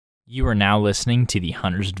You are now listening to the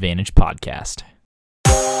Hunter's Advantage podcast.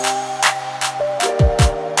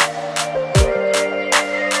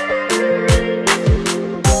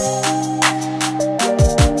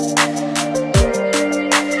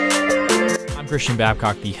 I'm Christian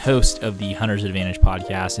Babcock, the host of the Hunter's Advantage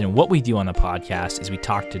podcast, and what we do on the podcast is we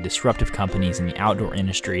talk to disruptive companies in the outdoor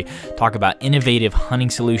industry, talk about innovative hunting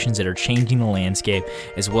solutions that are changing the landscape,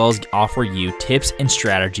 as well as offer you tips and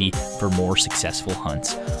strategy for more successful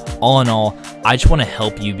hunts. All in all, I just want to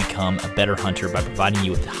help you become a better hunter by providing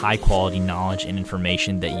you with high quality knowledge and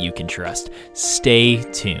information that you can trust. Stay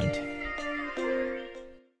tuned.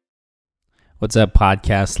 What's up,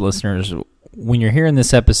 podcast listeners? When you're hearing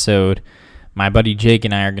this episode, my buddy Jake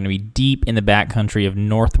and I are going to be deep in the backcountry of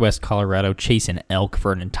northwest Colorado chasing elk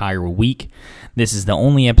for an entire week. This is the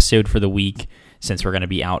only episode for the week since we're going to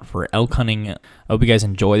be out for elk hunting. I hope you guys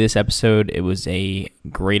enjoy this episode. It was a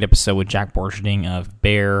great episode with Jack Borcherding of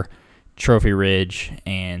Bear, Trophy Ridge,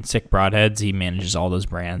 and Sick Broadheads. He manages all those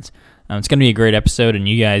brands. It's going to be a great episode, and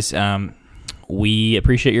you guys, we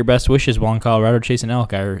appreciate your best wishes while in Colorado chasing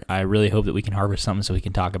elk. I really hope that we can harvest something so we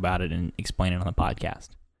can talk about it and explain it on the podcast.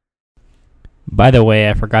 By the way,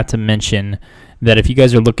 I forgot to mention that if you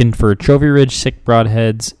guys are looking for Trophy Ridge, Sick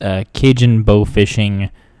Broadheads, Cajun bow fishing,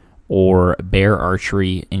 or bear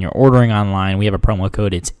archery, and you're ordering online, we have a promo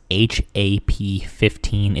code. It's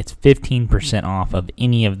HAP15. It's 15% off of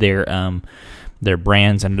any of their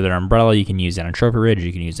brands under their umbrella. You can use that on Trophy Ridge.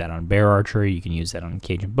 You can use that on bear archery. You can use that on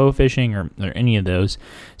Cajun bow fishing or any of those.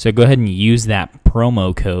 So go ahead and use that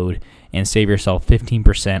promo code and save yourself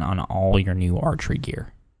 15% on all your new archery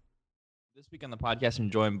gear. This week on the podcast, I'm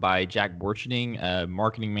joined by Jack Borcherding,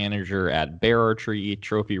 marketing manager at Bear Archery,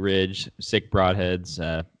 Trophy Ridge, Sick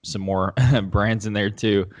Broadheads, some more brands in there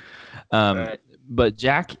too. Right. But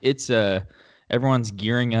Jack, it's everyone's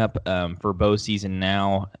gearing up for bow season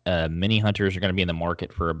now. Many hunters are going to be in the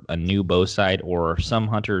market for a new bow sight, or some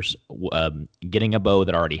hunters getting a bow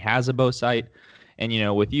that already has a bow sight. And, you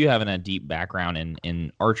know, with you having a deep background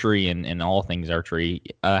in archery and all things archery,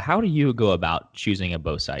 how do you go about choosing a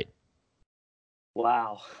bow sight?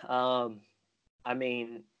 Wow. I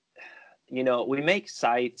mean, you know, we make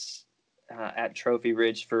sights at Trophy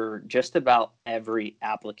Ridge for just about every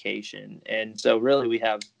application. And so really we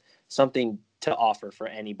have something to offer for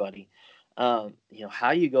anybody. You know,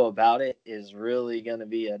 how you go about it is really going to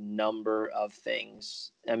be a number of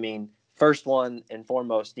things. I mean, first one and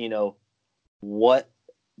foremost, you know, what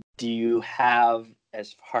do you have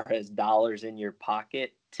as far as dollars in your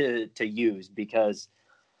pocket to use? Because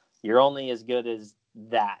you're only as good as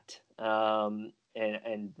that.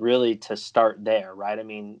 And really to start there, right? I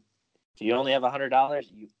mean, if you only have $100,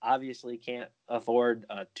 you obviously can't afford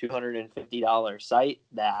a $250 sight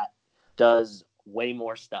that does way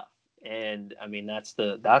more stuff. And I mean, that's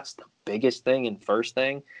the biggest thing and first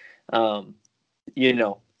thing. You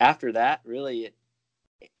know, after that, really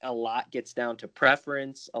a lot gets down to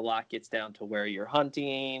preference. A lot gets down to where you're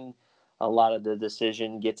hunting. A lot of the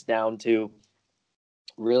decision gets down to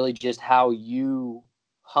really just how you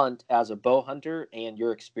hunt as a bow hunter and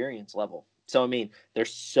your experience level. So, I mean,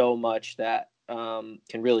 there's so much that can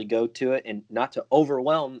really go to it, and not to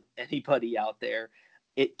overwhelm anybody out there.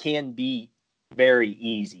 It can be very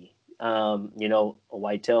easy. You know, a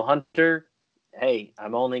whitetail hunter, hey,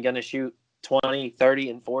 I'm only going to shoot 20, 30,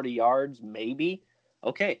 and 40 yards, maybe.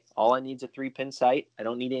 Okay, all I need is a 3-pin sight. I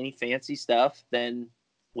don't need any fancy stuff. Then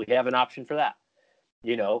we have an option for that.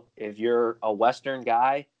 You know, if you're a Western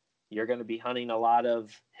guy, you're going to be hunting a lot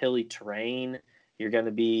of hilly terrain. You're going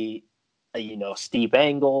to be, you know, steep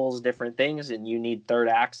angles, different things, and you need third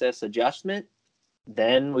axis adjustment.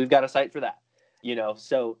 Then we've got a sight for that. You know,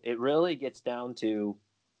 so it really gets down to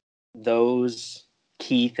those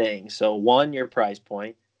key things. So 1, your price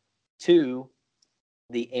point. 2,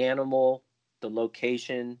 the animal, the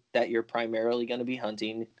location that you're primarily going to be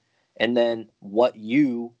hunting, and then what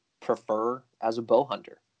you prefer as a bow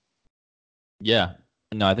hunter. Yeah,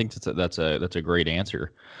 no, I think that's a great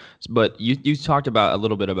answer. But you talked about a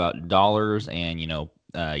little bit about dollars and, you know,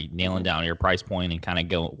 nailing down your price point and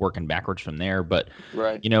kind of working backwards from there. But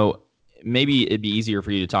right, you know, maybe it'd be easier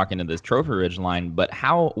for you to talk into this Trophy Ridge line. But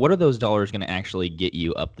what are those dollars going to actually get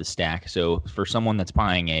you up the stack? So for someone that's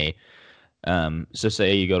buying a so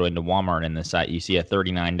say you go into Walmart and the site, you see a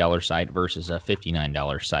 $39 site versus a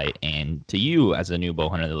 $59 site, and to you as a new bow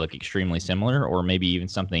hunter, they look extremely similar, or maybe even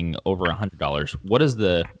something over $100. What does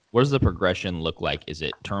the progression look like? Is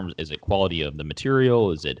it quality of the material?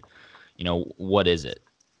 Is it, you know, what is it?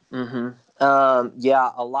 Yeah,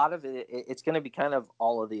 a lot of it's going to be kind of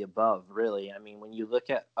all of the above, really. I mean, when you look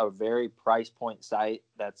at a very price point site,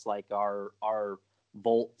 that's like our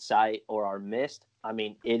Volt sight or our Mist, I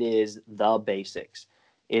mean, it is the basics.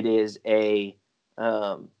 It is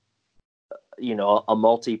um, a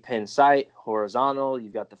multi-pin sight, horizontal.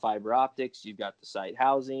 You've got the fiber optics, you've got the sight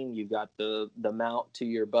housing, you've got the mount to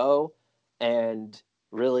your bow, and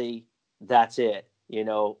really that's it.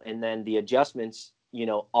 And then the adjustments,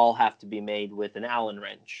 all have to be made with an Allen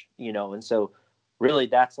wrench. And so really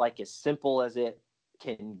that's like as simple as it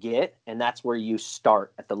can get, and that's where you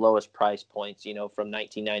start at the lowest price points, from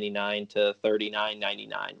 $19.99 to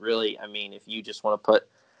 $39.99. Really, I mean, if you just want to put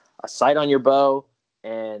a sight on your bow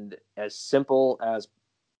and as simple as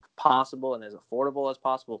possible and as affordable as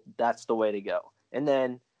possible, that's the way to go. And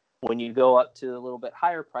then when you go up to a little bit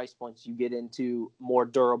higher price points, you get into more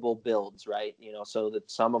durable builds, right? So that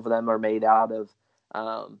some of them are made out of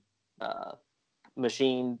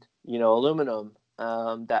machined, aluminum,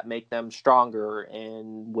 that make them stronger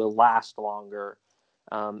and will last longer.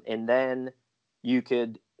 And then you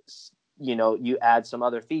could, you add some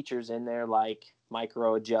other features in there like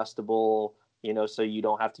micro adjustable, so you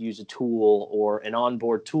don't have to use a tool, or an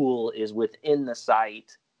onboard tool is within the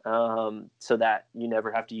sight, so that you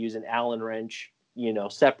never have to use an Allen wrench,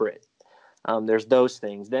 separate. There's those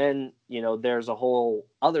things. Then, there's a whole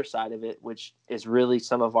other side of it, which is really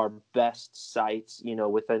some of our best sights,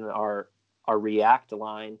 within our React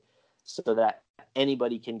line, so that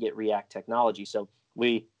anybody can get React technology. So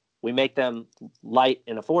we make them light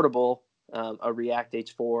and affordable, a React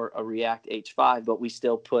H4, a React H5, but we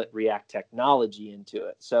still put React technology into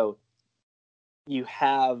it. So you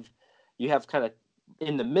have kind of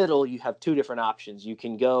in the middle, you have two different options. You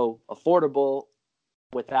can go affordable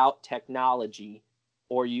without technology,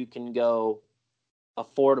 or you can go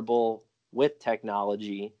affordable with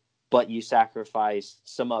technology, but you sacrifice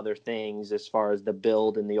some other things as far as the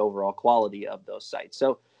build and the overall quality of those sites.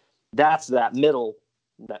 So that's that middle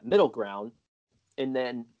ground. And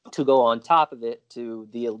then to go on top of it, to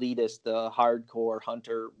the elitist, the hardcore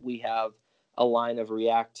hunter, we have a line of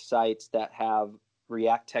React sites that have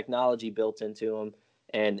React technology built into them.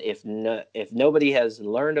 And if nobody has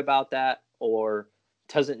learned about that or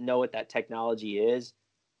doesn't know what that technology is,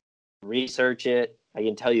 research it. I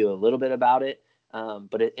can tell you a little bit about it,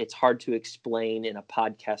 but it's hard to explain in a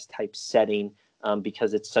podcast type setting,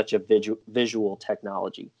 because it's such a visual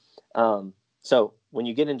technology. So when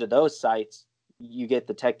you get into those sites, you get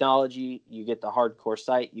the technology, you get the hardcore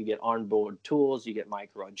sight, you get onboard tools, you get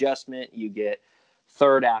micro adjustment, you get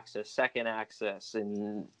third axis, second axis,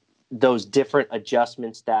 and those different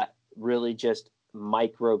adjustments that really just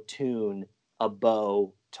micro tune a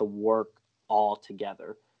bow to work all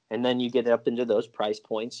together. And then you get up into those price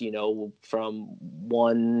points, from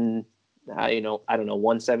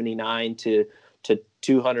 $179 to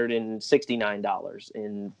 $269.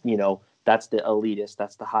 And, that's the elitist,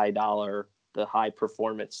 that's the high dollar, the high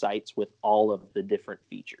performance sites with all of the different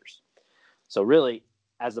features. So really,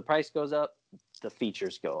 as the price goes up, the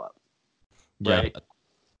features go up. Right. Yeah.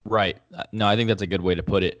 Right. No, I think that's a good way to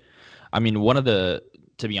put it. I mean, to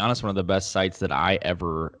be honest, one of the best sites that I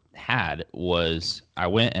ever had was I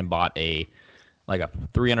went and bought a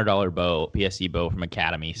 $300 bow, PSE bow from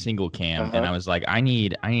Academy, single cam, and I was like, I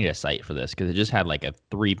need a sight for this, because it just had like a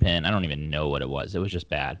 3-pin. I don't even know what it was. It was just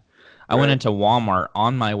bad. I went into Walmart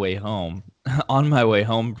on my way home.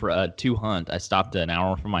 To hunt. I stopped an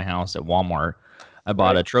hour from my house at Walmart. I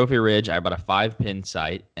bought a Trophy Ridge. I bought a 5-pin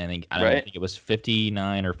sight, and I think it was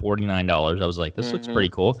 $59 or $49. I was like, this looks pretty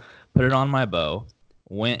cool. Put it on my bow.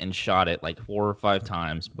 Went and shot it like 4 or 5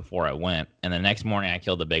 times before I went, and the next morning I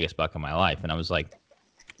killed the biggest buck of my life, and I was like,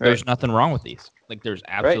 there's nothing wrong with these. Like, there's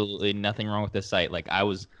absolutely nothing wrong with this sight. Like, I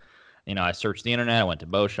was, I searched the internet, I went to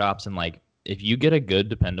bow shops, and like, if you get a good,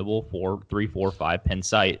 dependable 3, 4, 5-pin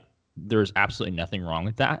sight, there's absolutely nothing wrong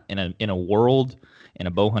with that. In a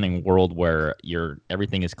bow hunting world where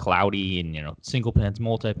everything is cloudy and single pins,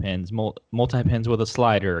 multi pins with a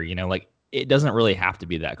slider, like, it doesn't really have to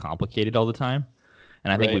be that complicated all the time.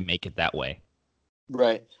 And I think we make it that way.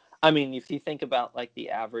 Right. I mean, if you think about like the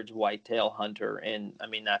average whitetail hunter, and I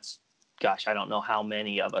mean, I don't know how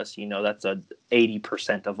many of us, that's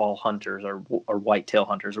 80% of all hunters or whitetail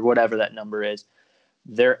hunters or whatever that number is.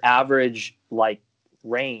 Their average like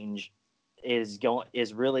range is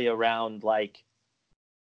really around like,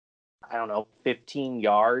 I don't know, 15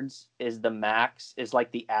 yards is the max, is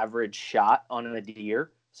like the average shot on a deer.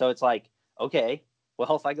 So it's like, okay,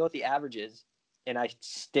 well, if I go with the averages and I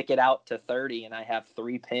stick it out to 30 and I have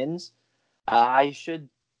 3 pins, I should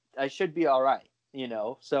be all right,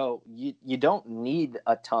 So you don't need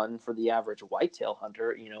a ton for the average whitetail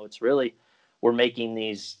hunter. It's really, we're making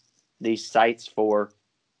these sites for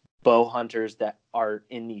bow hunters that are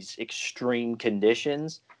in these extreme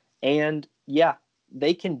conditions. And yeah,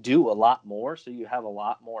 they can do a lot more. So you have a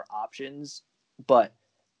lot more options, but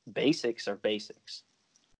basics are basics.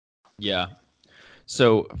 Yeah.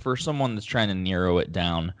 So for someone that's trying to narrow it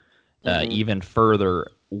down Mm-hmm. even further,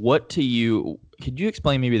 could you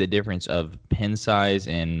explain maybe the difference of pin size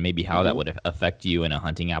and maybe how that Mm-hmm. would affect you in a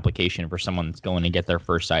hunting application for someone that's going to get their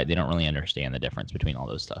first sight? They don't really understand the difference between all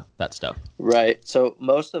that stuff. Right. So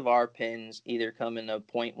most of our pins either come in a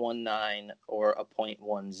 0.19 or a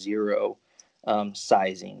 0.10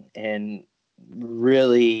 sizing, and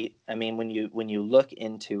really, I mean, when you look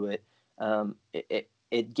into it,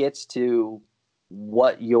 it gets to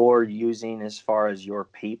what you're using as far as your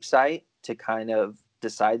peep sight to kind of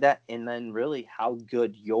decide that, and then really how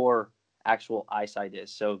good your actual eyesight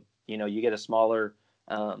is. So you get a smaller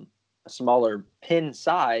pin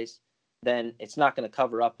size, then it's not going to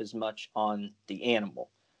cover up as much on the animal,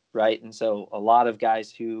 right? And so a lot of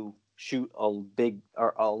guys who shoot a big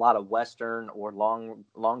or a lot of western or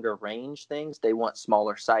longer range things, they want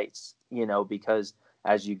smaller sights, because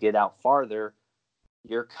as you get out farther,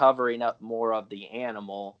 you're covering up more of the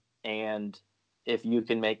animal, and if you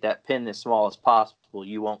can make that pin as small as possible,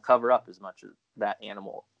 you won't cover up as much of that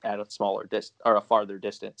animal at a smaller distance or a farther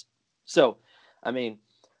distance. So, I mean,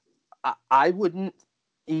 I wouldn't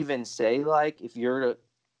even say, like, if you're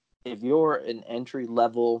an entry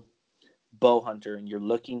level bow hunter and you're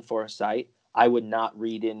looking for a sight, I would not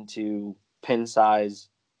read into pin size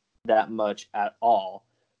that much at all,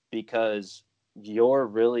 because you're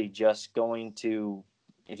really just going to,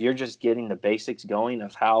 if you're just getting the basics going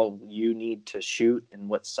of how you need to shoot and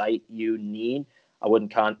what sight you need, that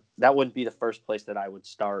wouldn't be the first place that I would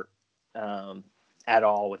start at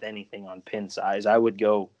all with anything on pin size. I would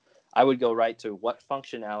go right to what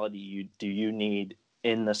functionality do you need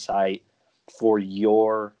in the sight for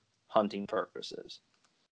your hunting purposes.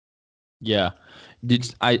 Yeah.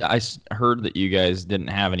 Heard that you guys didn't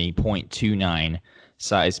have any .29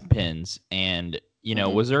 size pins, and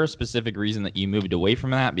Mm-hmm. was there a specific reason that you moved away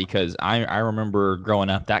from that? Because I remember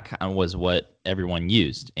growing up, that kind of was what everyone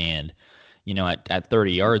used, and at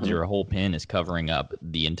 30 yards, Mm-hmm. your whole pin is covering up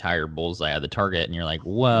the entire bullseye of the target, and you're like,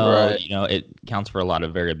 well, Right. it counts for a lot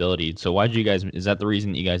of variability. So is that the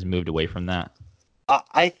reason that you guys moved away from that?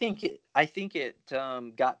 I think it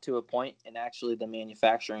got to a point in actually the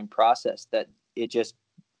manufacturing process that it just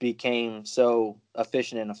became so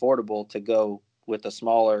efficient and affordable to go with a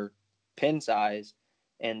smaller pin size,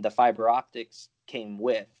 and the fiber optics came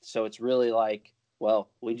with. So it's really like,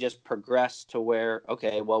 well, we just progressed to where,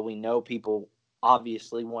 okay, well, we know people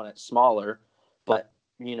obviously want it smaller, but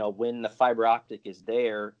when the fiber optic is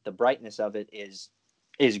there, the brightness of it is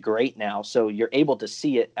great now. So you're able to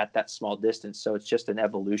see it at that small distance. So it's just an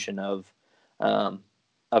evolution um,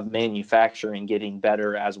 of manufacturing getting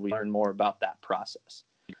better as we learn more about that process.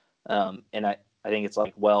 And I think it's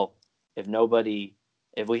like, well, if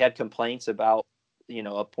we had complaints about,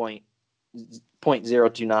 a point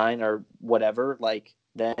 0.029 or whatever, like,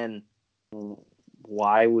 then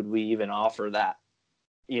why would we even offer that?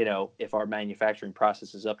 If our manufacturing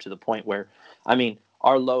process is up to the point where, I mean,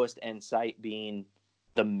 our lowest end sight being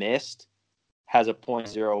the Mist has a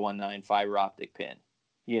 .019 fiber optic pin,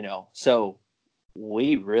 so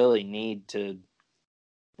we really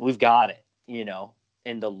we've got it,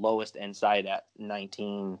 in the lowest end sight at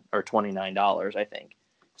 19 or $29, I think.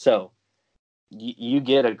 So you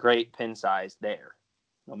get a great pin size there,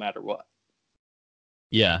 no matter what.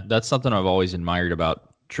 Yeah, that's something I've always admired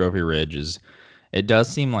about Trophy Ridge is it does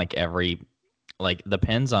seem like the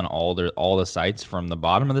pins on all the sites from the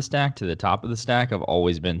bottom of the stack to the top of the stack have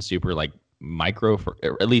always been super like micro for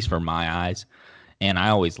at least for my eyes, and I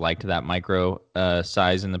always liked that micro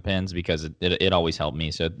size in the pins because it always helped me.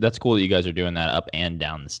 So that's cool that you guys are doing that up and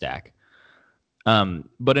down the stack.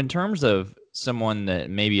 But in terms of someone that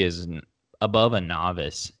maybe is above a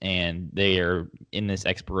novice and they are in this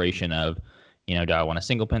exploration of, do I want a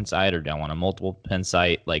single pin sight or do I want a multiple pin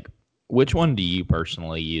sight? Like, which one do you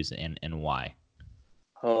personally use and why?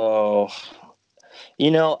 Oh,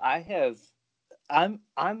 I have I'm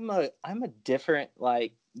a different,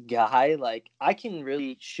 like, guy. Like, I can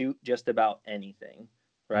really shoot just about anything,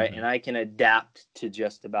 right? Hmm. And I can adapt to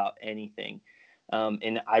just about anything.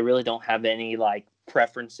 And I really don't have any, like,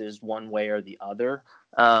 preferences one way or the other.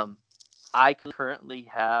 I currently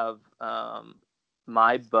have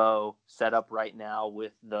my bow set up right now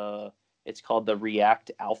with it's called the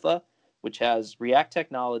React Alpha, which has React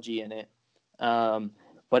technology in it, um,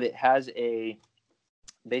 but it has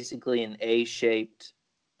basically an A-shaped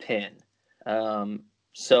pin.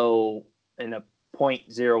 So in a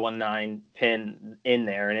 .019 pin in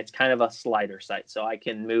there, and it's kind of a slider sight. So I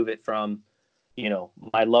can move it from,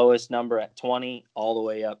 my lowest number at 20 all the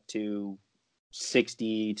way up to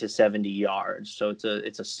 60 to 70 yards. So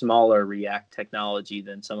it's a smaller React technology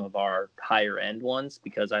than some of our higher end ones,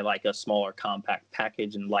 because I like a smaller compact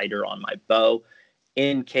package and lighter on my bow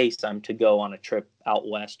in case I'm to go on a trip out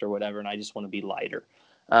west or whatever, and I just want to be lighter.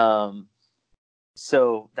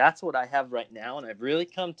 So that's what I have right now, and I've really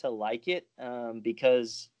come to like it,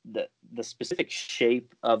 because the specific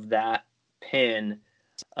shape of that pin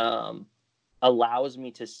allows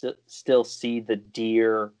me to still see the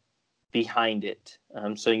deer behind it.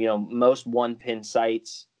 So most one pin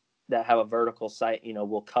sights that have a vertical sight,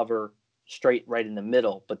 will cover straight right in the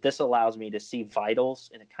middle, but this allows me to see vitals,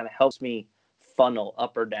 and it kind of helps me funnel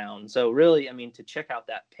up or down. So really, I mean, to check out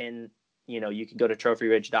that pin, you can go to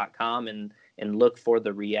trophyridge.com and look for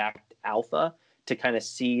the React Alpha to kind of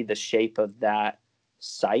see the shape of that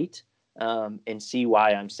sight, and see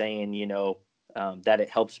why I'm saying, that it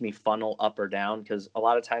helps me funnel up or down. Because a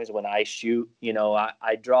lot of times when I shoot,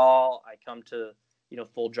 I draw, I come to,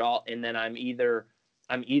 full draw, and then I'm either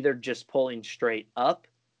just pulling straight up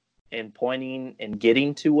and pointing and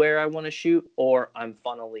getting to where I want to shoot, or I'm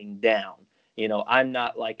funneling down. I'm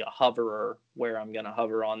not like a hoverer where I'm going to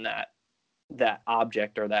hover on that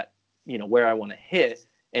object, or that, where I want to hit,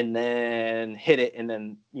 and then hit it, and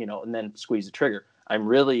then, and then squeeze the trigger. I'm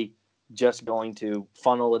really just going to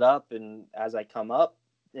funnel it up, and as I come up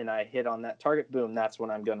and I hit on that target, boom, that's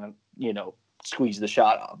when I'm going to, squeeze the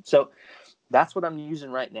shot off. So that's what I'm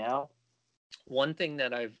using right now. One thing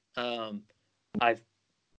that I've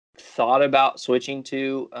thought about switching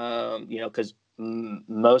to, because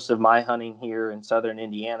most of my hunting here in southern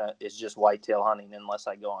Indiana is just whitetail hunting unless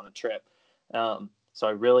I go on a trip. So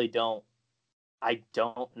I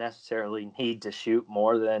don't necessarily need to shoot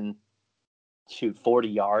more than 40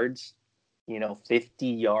 yards. 50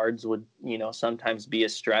 yards would, sometimes be a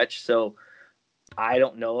stretch. So I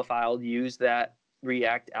don't know if I'll use that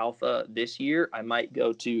React Alpha this year. I might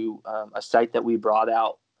go to a site that we brought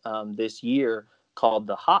out this year called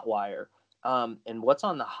the Hotwire. And what's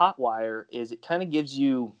on the Hotwire is it kind of gives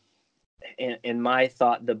you, in my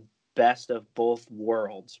thought, the best of both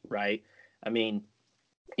worlds, right? I mean,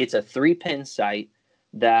 it's a 3-pin sight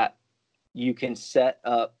that you can set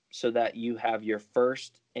up so that you have your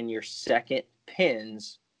first and your second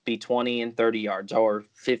pins be 20 and 30 yards, or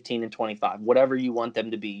 15 and 25, whatever you want them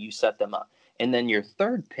to be, you set them up. And then your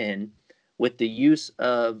third pin, with the use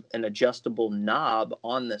of an adjustable knob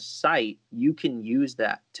on the sight, you can use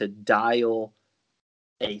that to dial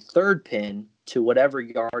a third pin to whatever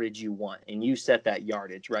yardage you want, and you set that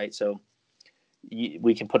yardage, right? So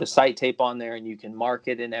we can put a sight tape on there, and you can mark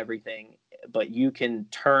it and everything, but you can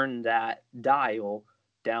turn that dial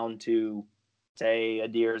down to, say, a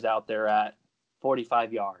deer's out there at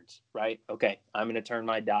 45 yards, right? Okay, I'm going to turn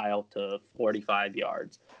my dial to 45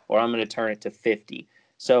 yards, or I'm going to turn it to 50.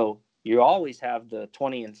 So you always have the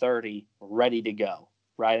 20 and 30 ready to go,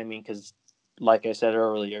 right? I mean, because like I said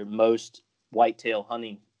earlier, most whitetail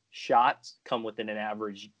hunting shots come within an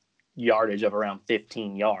average yardage of around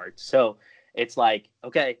 15 yards. So it's like,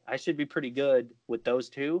 okay, I should be pretty good with those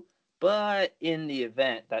two. But in the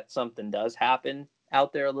event that something does happen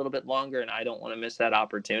out there a little bit longer, and I don't want to miss that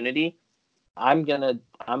opportunity, I'm gonna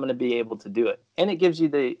be able to do it. And it gives you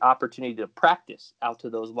the opportunity to practice out to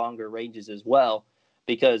those longer ranges as well,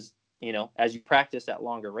 because as you practice at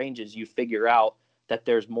longer ranges, you figure out that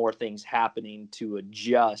there's more things happening to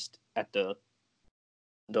adjust at the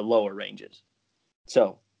lower ranges.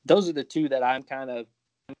 So those are the two that I'm kind of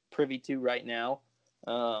privy to right now,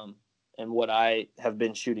 and what I have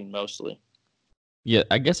been shooting mostly. Yeah,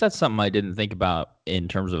 I guess that's something I didn't think about in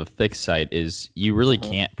terms of a fixed sight, is you really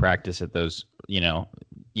can't practice at those,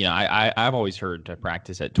 I've always heard to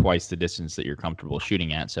practice at twice the distance that you're comfortable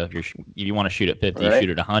shooting at. So if you want to shoot at 50, right,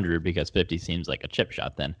 shoot at 100, because 50 seems like a chip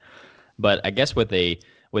shot then. But I guess with a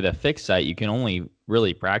fixed sight, you can only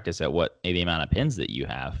really practice at the amount of pins that you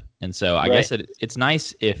have. And so I guess it's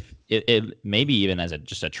nice if it maybe even as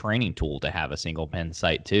just a training tool to have a single pin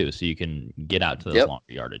sight too, so you can get out to those longer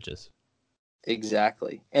yardages.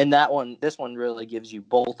 Exactly. And this one really gives you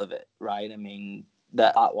both of it, right? I mean,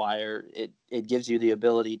 that Hotwire, it gives you the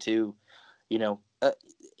ability to,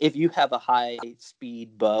 if you have a high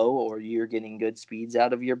speed bow, or you're getting good speeds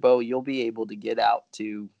out of your bow, you'll be able to get out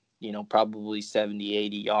to, probably 70,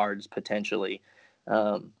 80 yards potentially,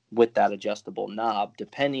 with that adjustable knob,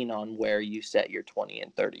 depending on where you set your 20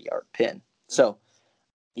 and 30 yard pin. So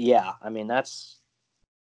yeah, I mean, that's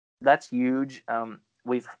huge.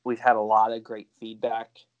 We've had a lot of great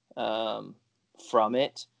feedback from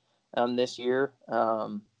it. this year,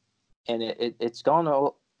 and it's gone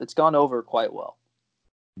over quite well.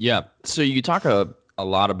 Yeah. So you talk a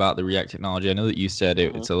lot about the React technology. I know that you said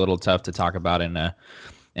it's a little tough to talk about in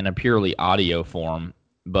a purely audio form,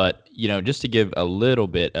 but just to give a little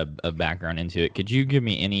bit of background into it, could you give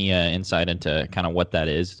me any insight into kind of what that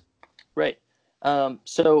is? Right.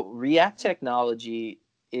 So React technology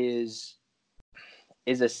is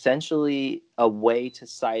essentially a way to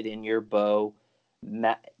sight in your bow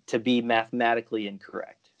to be mathematically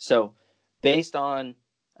incorrect. So based on,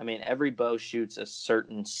 every bow shoots a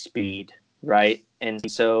certain speed, right?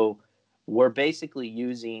 And so we're basically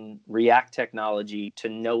using React technology to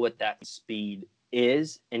know what that speed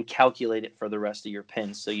is and calculate it for the rest of your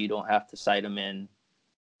pins, so you don't have to sight them in,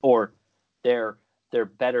 or they're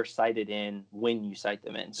better sighted in when you sight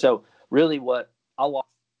them in. So really, what I'll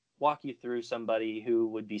walk you through somebody who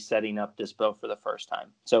would be setting up this bow for the first time.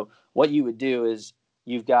 So what you would do is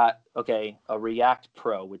you've got, a React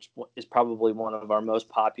Pro, which is probably one of our most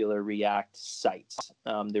popular React sights.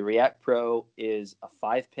 The React Pro is a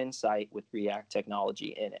 5-pin sight with React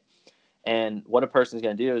technology in it. And what a person's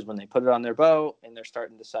going to do is when they put it on their bow and they're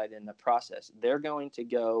starting to sight in the process, they're going to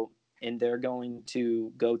go to their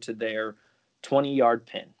 20-yard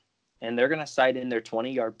pin, and they're going to sight in their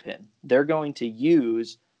 20-yard pin. They're going to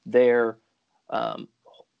use their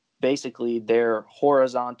basically their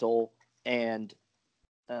horizontal and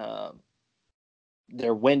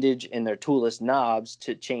their windage and their toolless knobs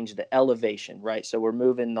to change the elevation, right? So we're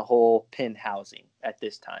moving the whole pin housing at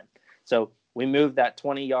this time. So we move that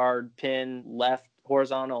 20-yard pin left,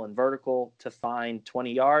 horizontal, and vertical to find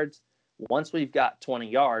 20 yards. Once we've got 20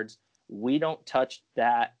 yards, we don't touch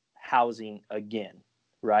that housing again,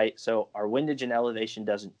 right? So our windage and elevation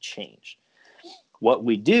doesn't change. What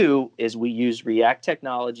we do is we use React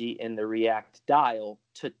technology in the React dial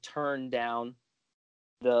to turn down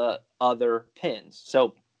the other pins.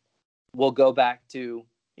 So we'll go back to,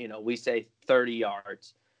 we say 30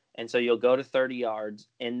 yards. And so you'll go to 30 yards,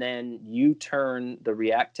 and then you turn the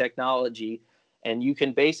React technology, and you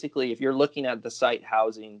can basically, if you're looking at the sight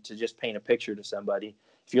housing, to just paint a picture to somebody,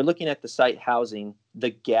 if you're looking at the sight housing,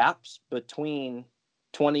 the gaps between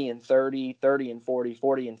 20 and 30, 30 and 40,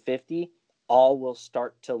 40 and 50, all will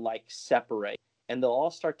start to separate. And they'll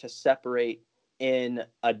all start to separate in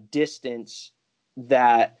a distance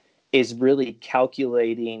that is really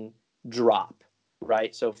calculating drop,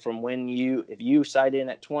 right? So from if you sight in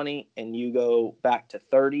at 20 and you go back to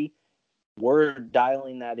 30, we're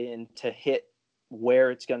dialing that in to hit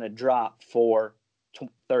where it's going to drop for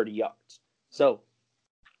 30 yards. So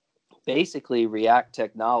basically, React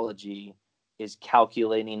technology is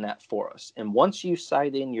calculating that for us. And once you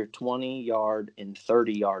sight in your 20-yard and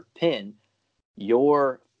 30-yard pin,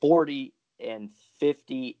 your 40 and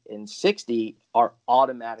 50 and 60 are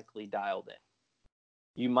automatically dialed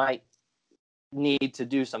in. You might need to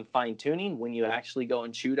do some fine tuning when you actually go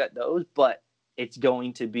and shoot at those, but it's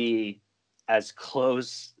going to be as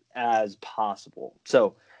close as possible.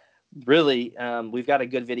 So really, we've got a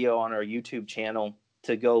good video on our YouTube channel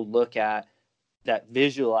to go look at that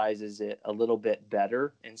visualizes it a little bit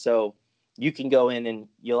better. And so you can go in and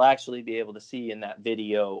you'll actually be able to see in that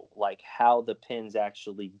video how the pins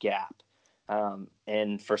actually gap.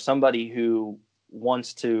 And for somebody who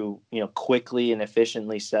wants to quickly and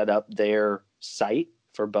efficiently set up their sight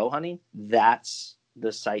for bow hunting, that's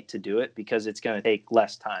the sight to do it, because it's going to take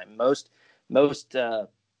less time. Most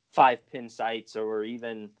 5-pin sights, or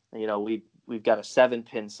even we've got a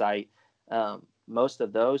 7-pin sight. Most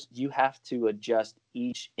of those, you have to adjust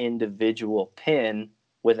each individual pin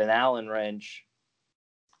with an Allen wrench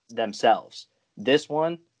themselves. This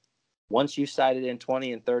one, once you sight it in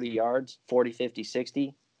 20 and 30 yards, 40, 50,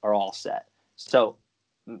 60 are all set. So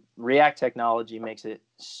React technology makes it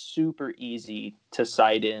super easy to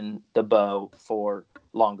sight in the bow for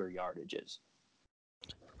longer yardages.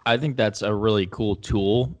 I think that's a really cool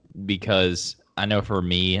tool, because I know for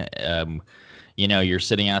me, you're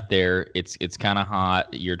sitting out there, it's kind of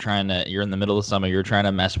hot, you're in the middle of summer, you're trying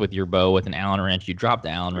to mess with your bow with an Allen wrench, you drop the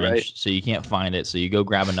Allen wrench, right? So you can't find it, so you go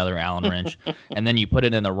grab another Allen wrench, and then you put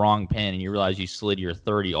it in the wrong pin, and you realize you slid your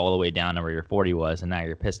 30 all the way down to where your 40 was, and now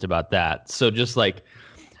you're pissed about that. So just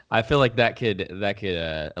I feel like that could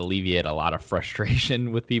alleviate a lot of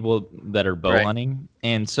frustration with people that are bow hunting.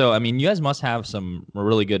 And so, you guys must have some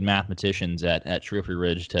really good mathematicians at Trophy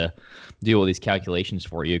Ridge to do all these calculations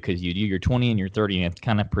for you, because you do your 20 and your 30, and it's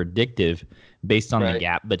kind of predictive based on the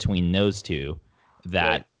gap between those two,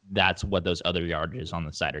 that's what those other yardages on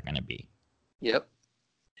the side are going to be. Yep,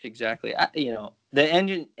 exactly.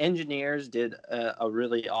 The engineers did a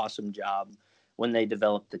really awesome job when they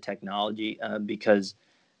developed the technology, because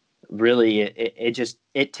really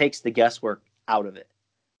it takes the guesswork out of it.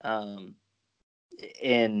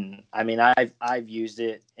 And I mean, I've used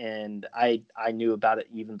it, and I knew about it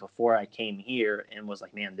even before I came here, and was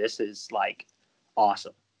like, man, this is like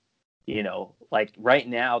awesome. Like right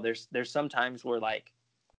now, there's some times where like,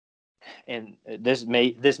 and this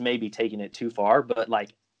may be taking it too far, but like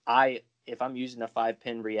if I'm using a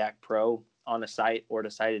 5-pin React Pro on a site or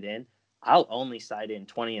to sight it in, I'll only sight in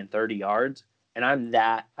 20 and 30 yards, and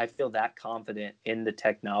I feel that confident in the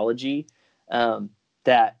technology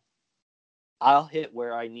that I'll hit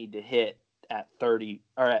where I need to hit at 30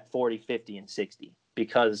 or at 40, 50, and 60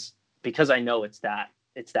 because I know it's that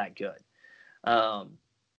good.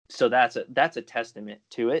 So that's a testament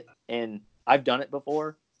to it, and I've done it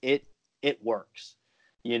before. It works,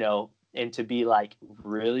 and to be like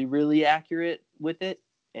really, really accurate with it,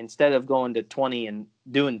 instead of going to 20 and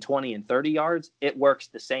doing 20 and 30 yards, it works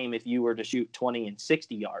the same if you were to shoot 20 and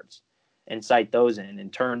 60 yards and sight those in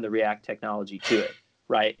and turn the React technology to it,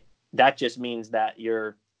 right? That just means that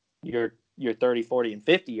your 30, 40, and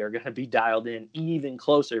 50 are going to be dialed in even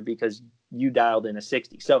closer because you dialed in a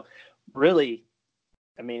 60. So really,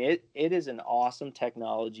 I mean, it is an awesome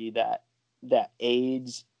technology that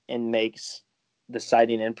aids and makes the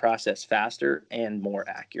sighting in process faster and more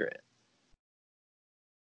accurate.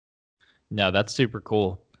 No, that's super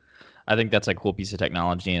cool. I think that's a cool piece of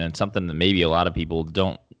technology, and it's something that maybe a lot of people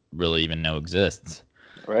don't really even know exists.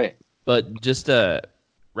 Right. But just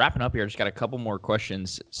wrapping up here, I just got a couple more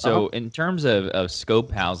questions. So in terms of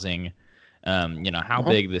scope housing, how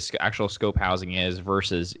big this actual scope housing is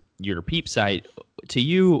versus your peep sight, to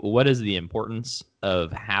you, what is the importance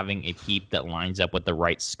of having a peep that lines up with the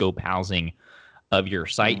right scope housing of your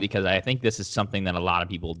sight? Because I think this is something that a lot of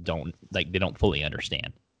people they don't fully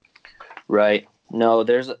understand. Right. No,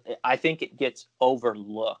 I think it gets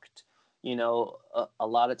overlooked. A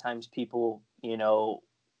lot of times people,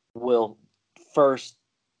 will first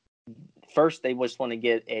they just want to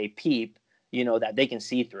get a peep, that they can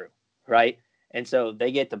see through, right? And so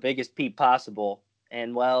they get the biggest peep possible.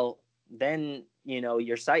 And well, then,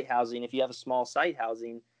 your sight housing, if you have a small sight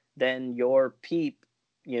housing, then your peep,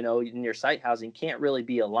 in your sight housing can't really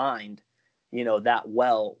be aligned, that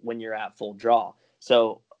well when you're at full draw.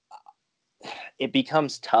 So it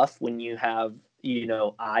becomes tough when you have,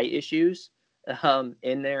 eye issues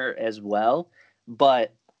in there as well.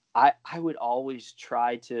 But I would always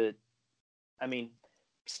try to, I mean,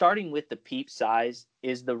 starting with the peep size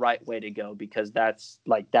is the right way to go because that's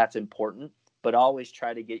important. But always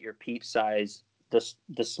try to get your peep size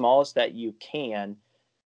the smallest that you can,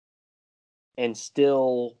 and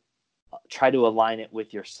still try to align it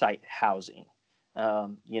with your sight housing.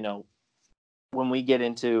 When we get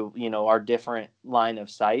into, our different line of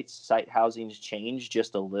sights, sight housings change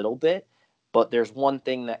just a little bit, but there's one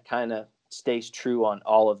thing that kind of stays true on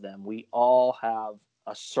all of them. We all have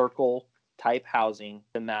a circle type housing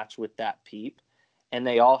to match with that peep, and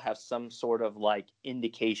they all have some sort of like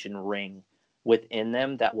indication ring within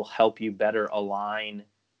them that will help you better align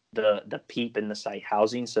the peep in the sight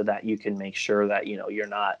housing so that you can make sure that, you're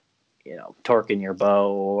not, torquing your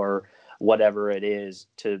bow or whatever it is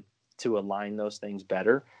to align those things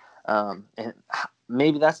better. And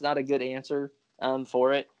maybe that's not a good answer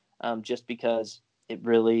for it, just because it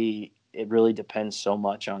really depends so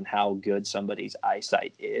much on how good somebody's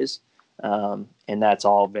eyesight is. And that's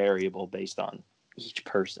all variable based on each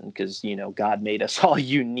person because, God made us all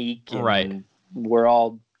unique, and right. We're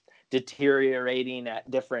all deteriorating at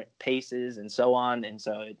different paces and so on. And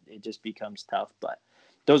so it just becomes tough. But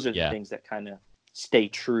those are the things that kind of stay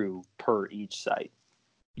true per each site.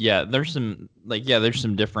 Yeah, there's some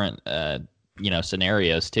different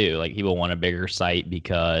scenarios too. Like people want a bigger sight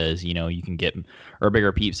because you can get, or a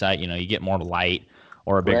bigger peep sight, you get more light,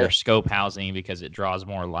 or a bigger scope housing because it draws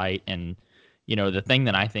more light. And the thing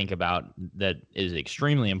that I think about that is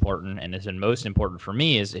extremely important and is most important for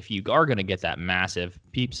me is if you are going to get that massive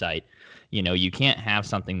peep sight, you can't have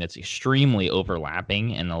something that's extremely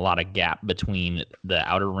overlapping and a lot of gap between the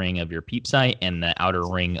outer ring of your peep sight and the outer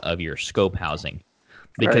ring of your scope housing.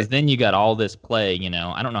 Because then you got all this play,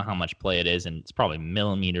 I don't know how much play it is, and it's probably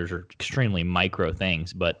millimeters or extremely micro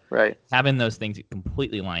things, but having those things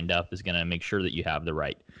completely lined up is going to make sure that you have the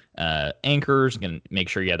right anchors, going to make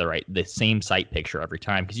sure you have the same sight picture every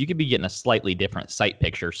time, because you could be getting a slightly different sight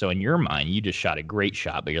picture. So in your mind, you just shot a great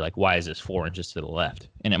shot, but you're like, why is this 4 inches to the left?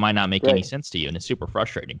 And it might not make any sense to you, and it's super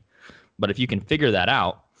frustrating. But if you can figure that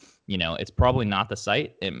out, it's probably not the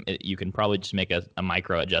sight. You can probably just make a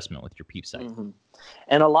micro adjustment with your peep sight. Mm-hmm.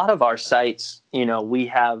 And a lot of our sites, we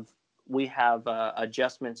have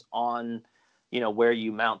adjustments on, where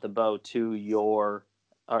you mount the bow to your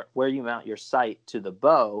or where you mount your sight to the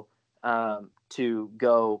bow to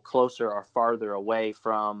go closer or farther away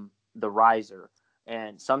from the riser.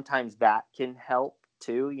 And sometimes that can help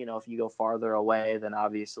too. If you go farther away, then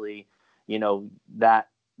obviously, that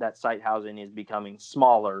sight housing is becoming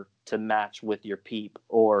smaller to match with your peep,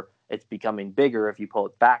 or it's becoming bigger if you pull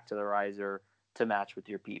it back to the riser to match with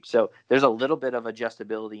your peep. So there's a little bit of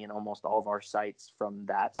adjustability in almost all of our sights from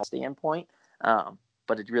that standpoint.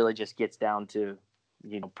 But it really just gets down to,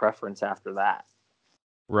 preference after that.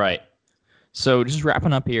 Right. So just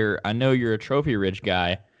wrapping up here, I know you're a Trophy Ridge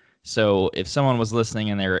guy. So if someone was listening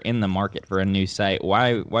and they're in the market for a new sight,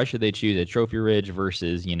 why should they choose a Trophy Ridge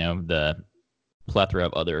versus, the plethora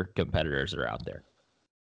of other competitors that are out there?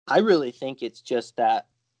 I really think it's just that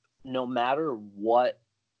no matter what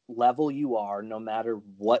level you are, no matter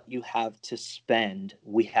what you have to spend,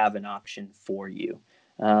 we have an option for you.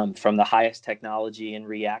 From the highest technology and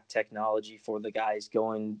React technology for the guys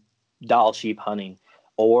going Dall sheep hunting,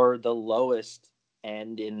 or the lowest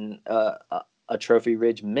end in a Trophy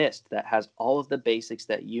Ridge Mist that has all of the basics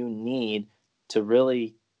that you need to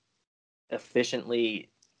really efficiently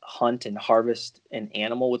hunt and harvest an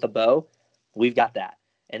animal with a bow. We've got that.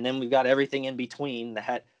 And then we've got everything in between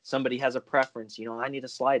that somebody has a preference. I need a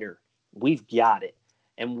slider. We've got it.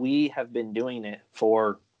 And we have been doing it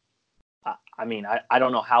for, I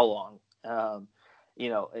don't know how long,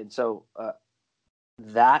 and so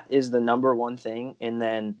that is the number one thing. And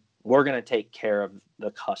then we're going to take care of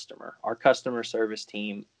the customer. Our customer service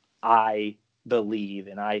team, I believe,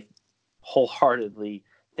 and I wholeheartedly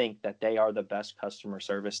think that they are the best customer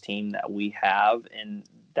service team that we have and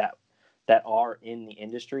that are in the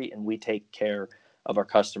industry, and we take care of our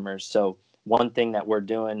customers. So one thing that we're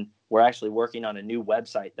doing, we're actually working on a new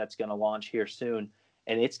website that's going to launch here soon,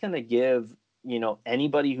 and it's going to give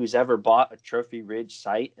anybody who's ever bought a Trophy Ridge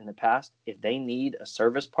sight in the past, if they need a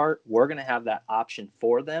service part, we're going to have that option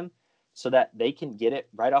for them so that they can get it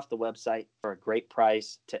right off the website for a great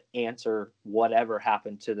price to answer whatever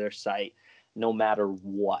happened to their sight, no matter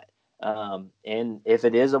what. And if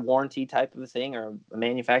it is a warranty type of a thing or a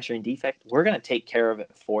manufacturing defect, we're going to take care of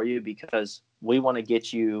it for you because we want to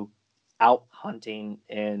get you out hunting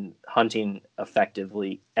and hunting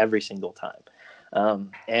effectively every single time.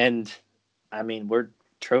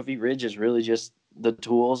 Trophy Ridge is really just the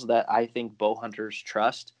tools that I think bow hunters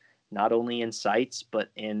trust, not only in sights, but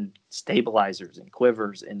in stabilizers and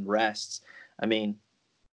quivers and rests.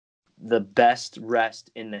 The best rest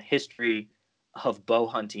in the history of bow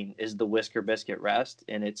hunting is the Whisker Biscuit rest,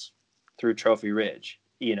 and it's through Trophy Ridge,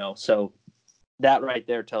 so that right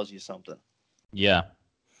there tells you something. Yeah,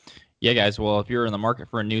 guys. Well, if you're in the market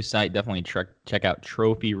for a new sight, definitely check out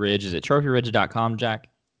Trophy Ridge. Is it trophyridge.com, Jack?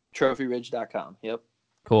 Trophyridge.com. Yep.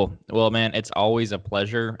 Cool. Well, man, it's always a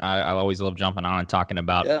pleasure. I always love jumping on and talking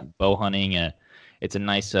about bow hunting. It's a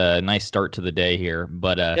nice start to the day here,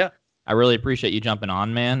 but I really appreciate you jumping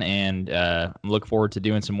on, man, and look forward to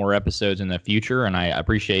doing some more episodes in the future. And I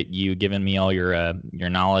appreciate you giving me all your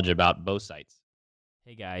knowledge about bow sights.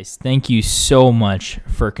 Hey guys, thank you so much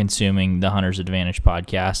for consuming the Hunter's Advantage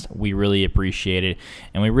podcast. We really appreciate it,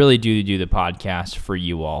 and we really do the podcast for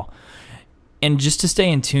you all. And just to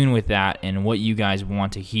stay in tune with that and what you guys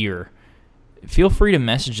want to hear, feel free to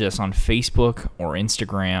message us on Facebook or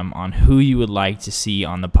Instagram on who you would like to see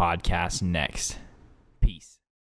on the podcast next.